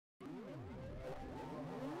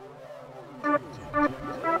This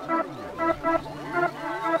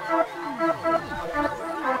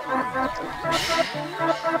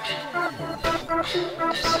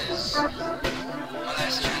is my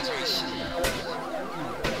last transmission.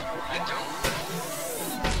 I don't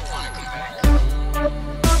wanna come back.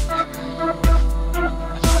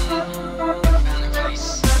 I found a place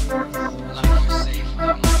a lot more safe, a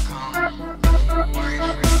lot more calm,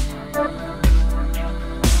 worry-free.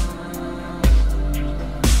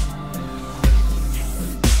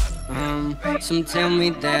 Some tell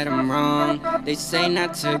me that I'm wrong. They say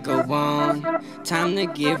not to go on. Time to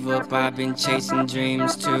give up, I've been chasing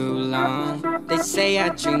dreams too long. They say I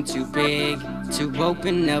dream too big to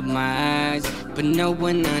open up my eyes, but no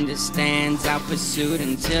one understands. I'll pursue it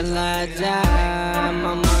until I die.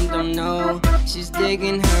 My mom don't know, she's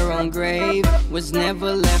digging her own grave. Was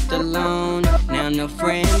never left alone. Now no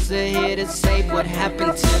friends are here to save. What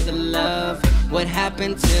happened to the love? What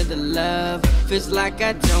happened to the love? Feels like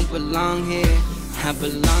I don't belong here, I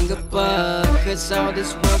belong above. Cause all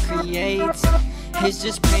this world creates is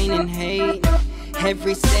just pain and hate.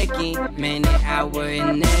 Every second, minute, hour,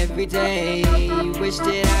 and every day. Wish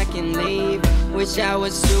that I can leave. Wish I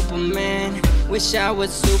was Superman. Wish I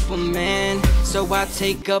was Superman. So I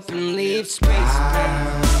take up and leave space.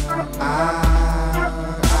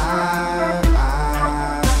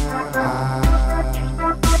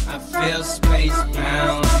 I feel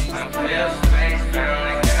spacebound. I feel spacebound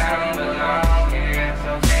like I don't belong here.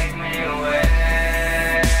 So take me away.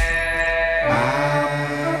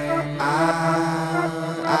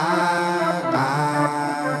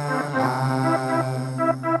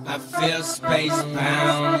 I feel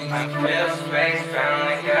spacebound. I feel spacebound.